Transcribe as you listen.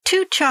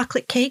Two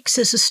Chocolate Cakes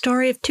is a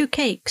story of two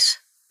cakes,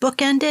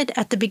 bookended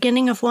at the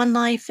beginning of one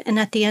life and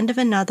at the end of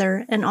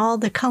another, and all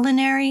the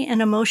culinary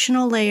and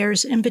emotional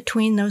layers in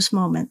between those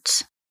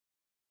moments.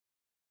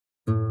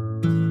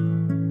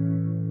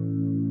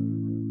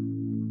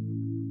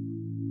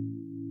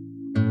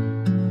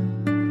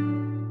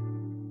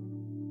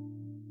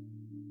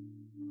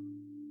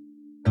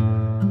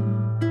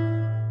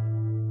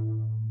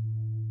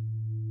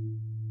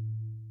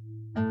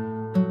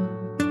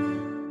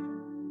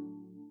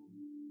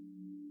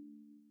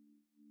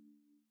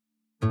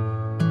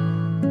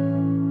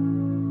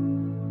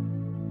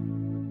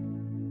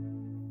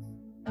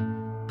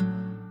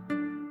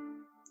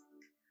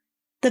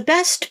 The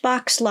best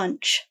box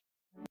lunch.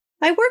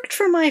 I worked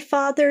for my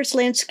father's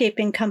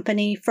landscaping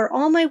company for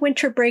all my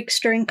winter breaks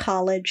during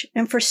college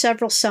and for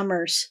several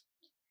summers.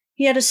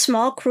 He had a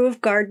small crew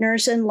of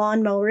gardeners and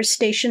lawn mowers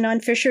stationed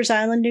on Fisher's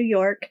Island, New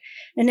York,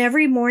 and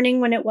every morning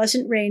when it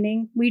wasn't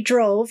raining, we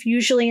drove,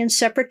 usually in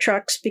separate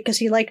trucks because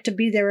he liked to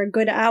be there a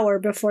good hour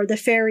before the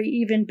ferry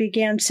even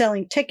began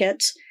selling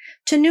tickets,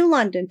 to New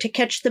London to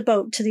catch the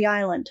boat to the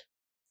island.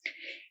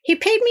 He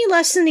paid me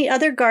less than the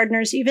other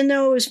gardeners, even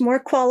though I was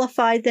more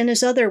qualified than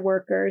his other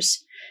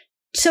workers.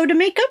 So to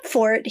make up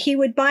for it, he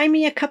would buy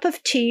me a cup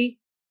of tea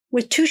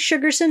with 2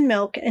 sugars and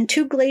milk and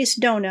 2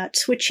 glazed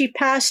donuts, which he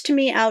passed to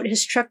me out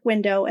his truck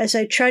window as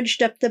I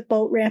trudged up the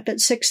boat ramp at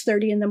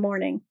 6:30 in the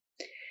morning.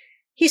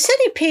 He said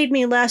he paid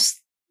me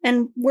less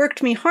and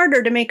worked me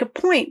harder to make a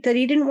point that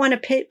he didn't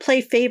want to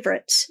play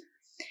favorites.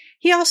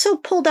 He also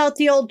pulled out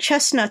the old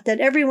chestnut that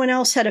everyone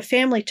else had a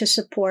family to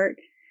support,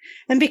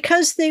 and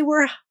because they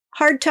were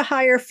hard to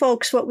hire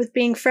folks, what with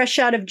being fresh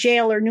out of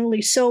jail or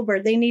newly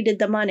sober, they needed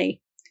the money.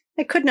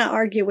 I could not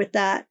argue with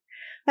that.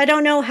 I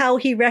don't know how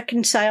he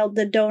reconciled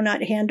the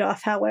donut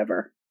handoff,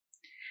 however.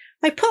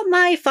 I put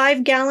my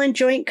 5-gallon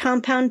joint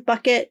compound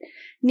bucket,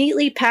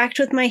 neatly packed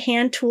with my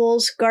hand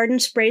tools, garden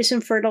sprays,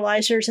 and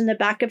fertilizers, in the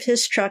back of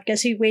his truck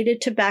as he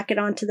waited to back it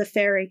onto the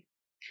ferry.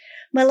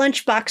 My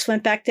lunchbox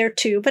went back there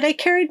too, but I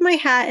carried my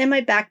hat and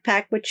my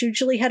backpack, which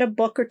usually had a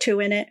book or 2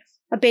 in it,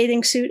 a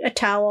bathing suit, a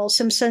towel,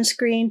 some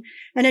sunscreen,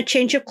 and a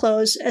change of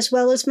clothes, as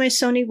well as my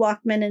Sony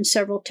Walkman and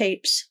several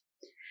tapes.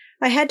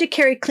 I had to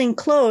carry clean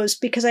clothes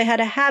because I had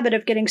a habit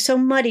of getting so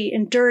muddy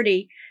and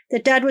dirty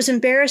that Dad was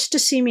embarrassed to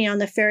see me on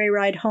the ferry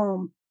ride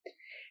home.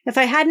 If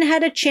I hadn't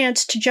had a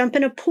chance to jump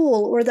in a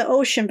pool or the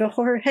ocean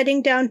before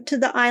heading down to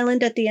the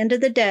island at the end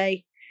of the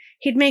day,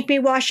 he'd make me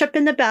wash up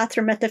in the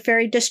bathroom at the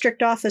ferry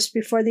district office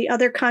before the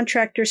other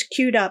contractors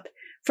queued up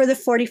for the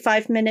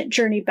 45-minute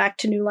journey back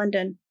to New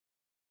London.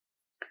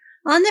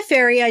 On the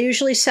ferry, I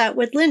usually sat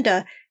with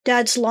Linda,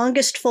 Dad's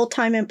longest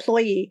full-time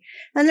employee,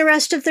 and the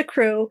rest of the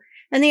crew,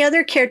 and the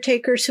other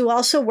caretakers who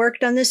also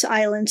worked on this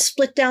island,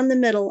 split down the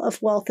middle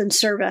of wealth and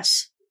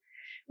service.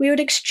 We would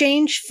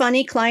exchange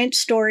funny client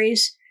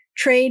stories,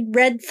 trade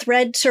red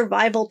thread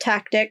survival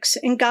tactics,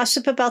 and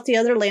gossip about the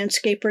other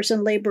landscapers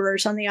and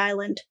laborers on the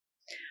island.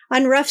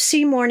 On rough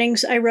sea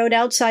mornings, I rode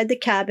outside the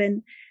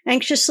cabin,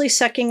 anxiously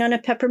sucking on a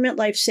peppermint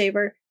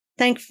lifesaver,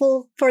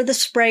 thankful for the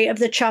spray of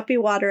the choppy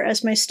water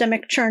as my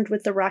stomach churned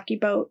with the rocky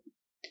boat.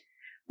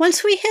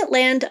 Once we hit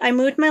land, I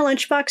moved my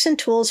lunchbox and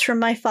tools from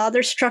my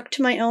father's truck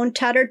to my own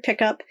tattered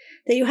pickup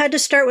that you had to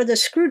start with a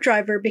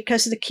screwdriver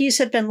because the keys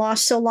had been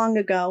lost so long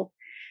ago,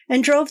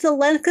 and drove the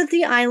length of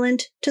the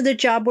island to the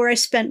job where I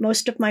spent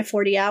most of my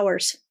 40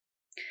 hours.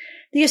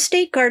 The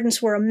estate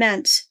gardens were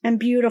immense and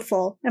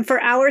beautiful, and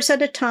for hours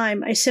at a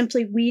time I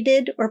simply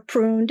weeded or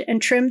pruned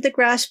and trimmed the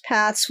grass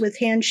paths with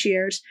hand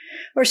shears,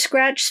 or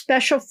scratched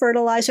special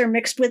fertilizer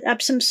mixed with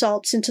Epsom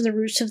salts into the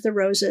roots of the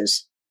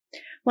roses.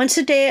 Once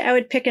a day I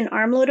would pick an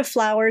armload of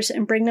flowers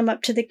and bring them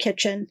up to the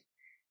kitchen,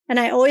 and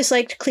I always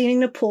liked cleaning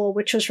the pool,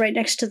 which was right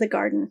next to the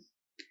garden.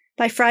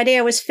 By Friday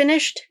I was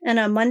finished, and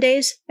on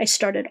Mondays I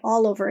started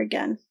all over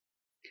again.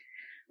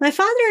 My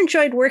father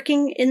enjoyed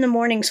working in the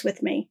mornings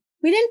with me.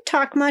 We didn't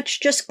talk much,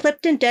 just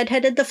clipped and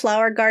deadheaded the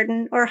flower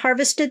garden, or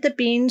harvested the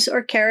beans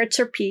or carrots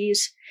or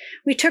peas.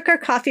 We took our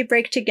coffee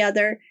break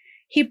together.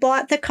 He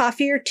bought the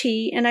coffee or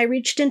tea, and I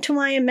reached into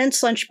my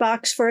immense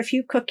lunchbox for a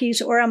few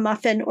cookies or a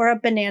muffin or a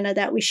banana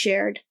that we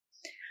shared.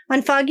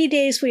 On foggy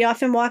days, we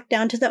often walked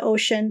down to the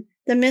ocean,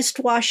 the mist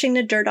washing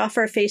the dirt off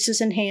our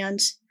faces and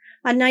hands.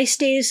 On nice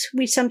days,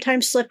 we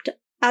sometimes slipped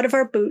out of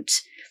our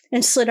boots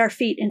and slid our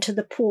feet into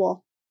the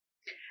pool.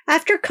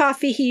 After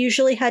coffee, he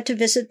usually had to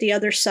visit the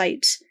other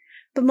sites,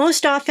 but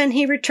most often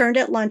he returned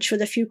at lunch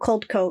with a few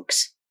cold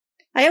Cokes.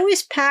 I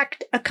always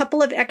packed a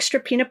couple of extra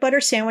peanut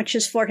butter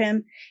sandwiches for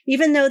him,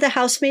 even though the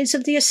housemaids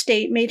of the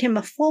estate made him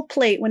a full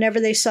plate whenever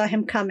they saw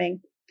him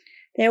coming.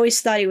 They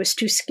always thought he was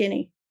too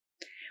skinny.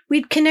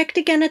 We'd connect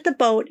again at the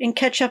boat and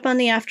catch up on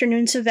the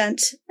afternoon's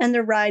events and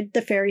the ride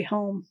the ferry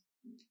home.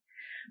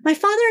 My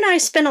father and I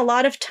spent a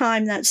lot of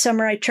time that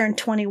summer I turned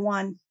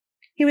 21.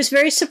 He was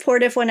very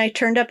supportive when I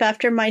turned up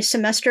after my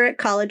semester at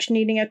college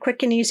needing a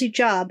quick and easy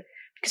job,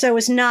 because I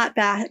was not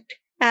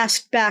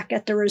asked back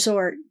at the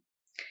resort.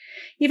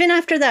 Even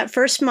after that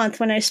first month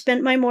when I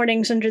spent my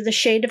mornings under the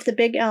shade of the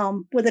big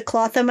elm, with a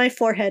cloth on my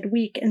forehead,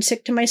 weak and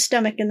sick to my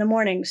stomach in the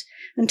mornings,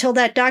 until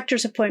that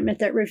doctor's appointment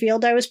that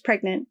revealed I was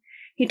pregnant,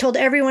 he told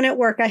everyone at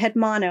work I had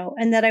mono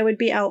and that I would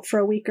be out for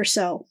a week or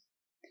so.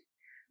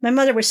 My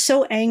mother was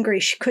so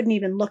angry she couldn't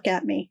even look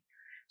at me.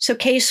 So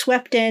Kay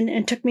swept in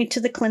and took me to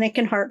the clinic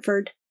in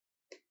Hartford.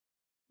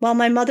 While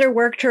my mother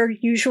worked her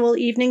usual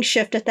evening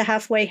shift at the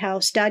halfway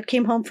house, Dad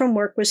came home from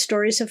work with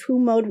stories of who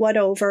mowed what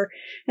over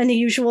and the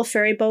usual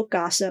ferry boat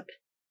gossip.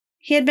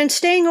 He had been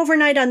staying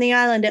overnight on the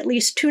island at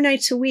least 2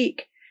 nights a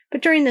week,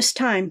 but during this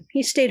time,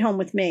 he stayed home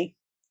with me.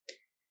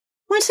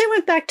 Once I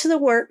went back to the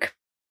work,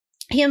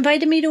 he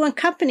invited me to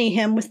accompany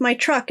him with my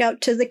truck out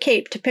to the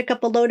Cape to pick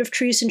up a load of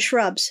trees and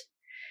shrubs.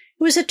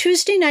 It was a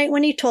Tuesday night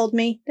when he told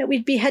me that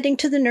we'd be heading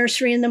to the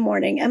nursery in the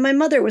morning, and my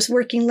mother was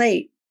working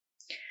late.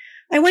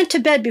 I went to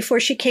bed before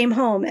she came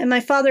home, and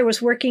my father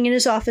was working in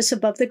his office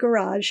above the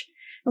garage,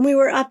 and we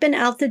were up and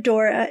out the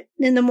door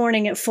in the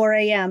morning at 4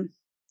 a.m.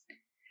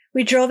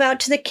 We drove out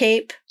to the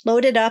Cape,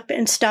 loaded up,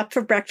 and stopped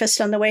for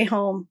breakfast on the way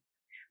home.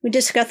 We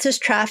discussed the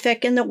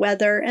traffic and the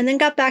weather, and then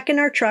got back in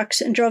our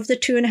trucks and drove the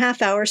 2.5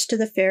 hours to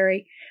the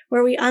ferry,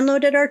 where we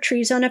unloaded our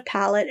trees on a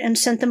pallet and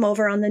sent them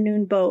over on the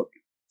noon boat.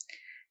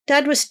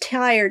 Dad was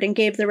tired and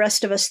gave both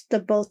of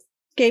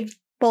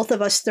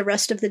us the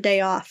rest of the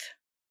day off.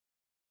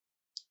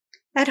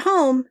 At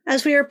home,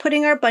 as we were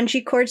putting our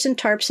bungee cords and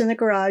tarps in the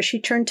garage, he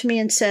turned to me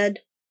and said,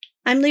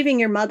 "I'm leaving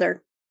your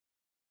mother.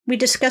 We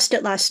discussed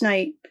it last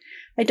night.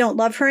 I don't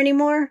love her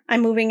anymore.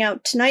 I'm moving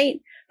out tonight,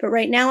 but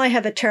right now I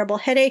have a terrible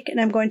headache and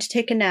I'm going to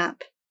take a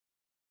nap."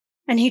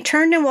 And he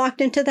turned and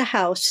walked into the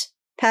house,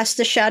 past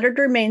the shattered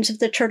remains of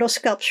the turtle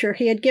sculpture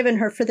he had given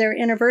her for their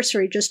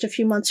anniversary just a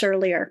few months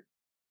earlier.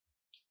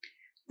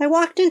 I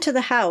walked into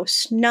the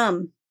house,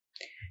 numb,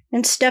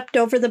 and stepped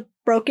over the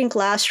broken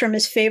glass from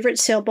his favorite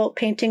sailboat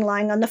painting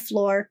lying on the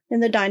floor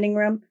in the dining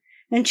room,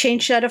 and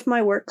changed out of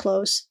my work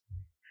clothes.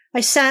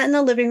 I sat in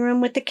the living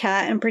room with the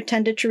cat and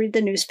pretended to read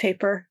the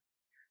newspaper.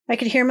 I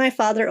could hear my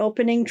father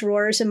opening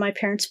drawers in my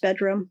parents'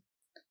 bedroom.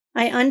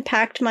 I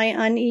unpacked my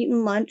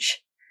uneaten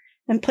lunch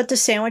and put the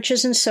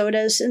sandwiches and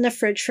sodas in the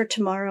fridge for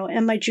tomorrow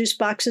and my juice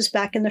boxes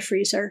back in the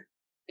freezer.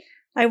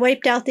 I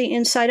wiped out the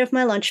inside of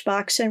my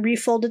lunchbox and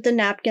refolded the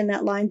napkin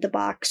that lined the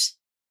box.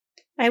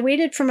 I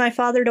waited for my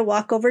father to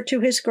walk over to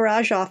his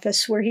garage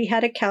office where he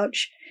had a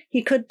couch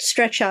he could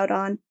stretch out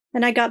on,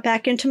 and I got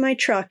back into my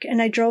truck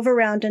and I drove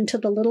around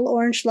until the little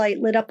orange light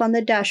lit up on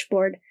the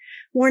dashboard,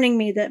 warning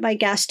me that my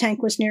gas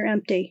tank was near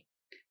empty.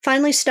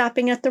 Finally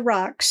stopping at the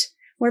Rocks,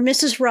 where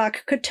Mrs.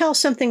 Rock could tell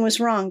something was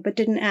wrong but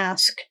didn't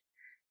ask.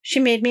 She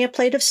made me a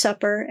plate of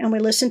supper, and we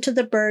listened to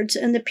the birds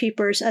and the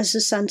peepers as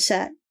the sun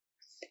set.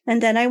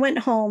 And then I went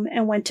home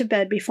and went to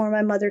bed before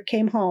my mother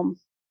came home.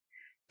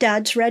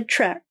 Dad's red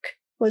Trek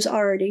was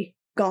already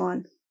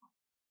gone.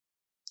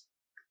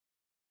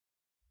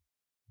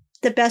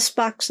 The best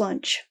box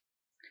lunch.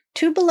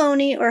 2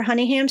 bologna or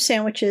honey ham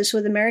sandwiches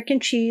with American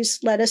cheese,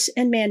 lettuce,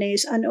 and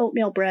mayonnaise on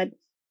oatmeal bread.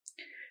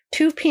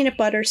 2 peanut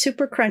butter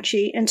super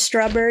crunchy and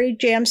strawberry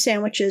jam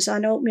sandwiches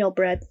on oatmeal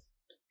bread.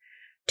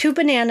 2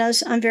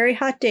 bananas. On very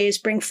hot days,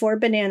 bring 4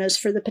 bananas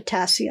for the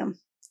potassium.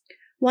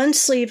 1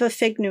 sleeve of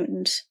fig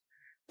Newtons.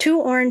 2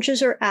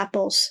 oranges or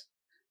apples.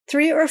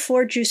 3 or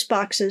 4 juice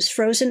boxes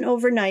frozen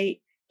overnight.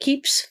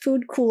 Keeps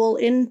food cool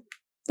in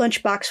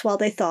lunchbox while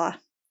they thaw.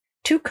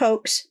 2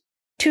 Cokes,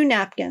 2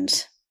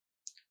 napkins.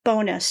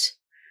 Bonus: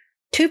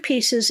 2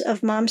 pieces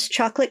of Mom's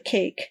chocolate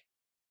cake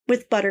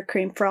with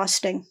buttercream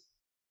frosting.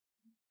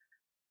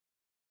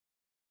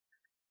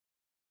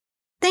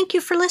 Thank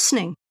you for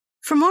listening.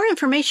 For more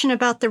information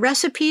about the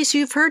recipes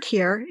you've heard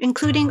here,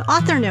 including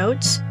author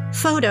notes,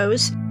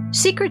 photos,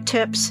 secret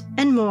tips,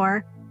 and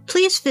more,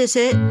 please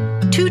visit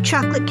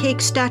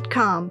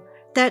 2chocolatecakes.com.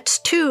 That's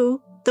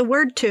 2, the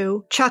word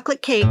 2,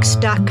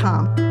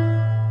 chocolatecakes.com.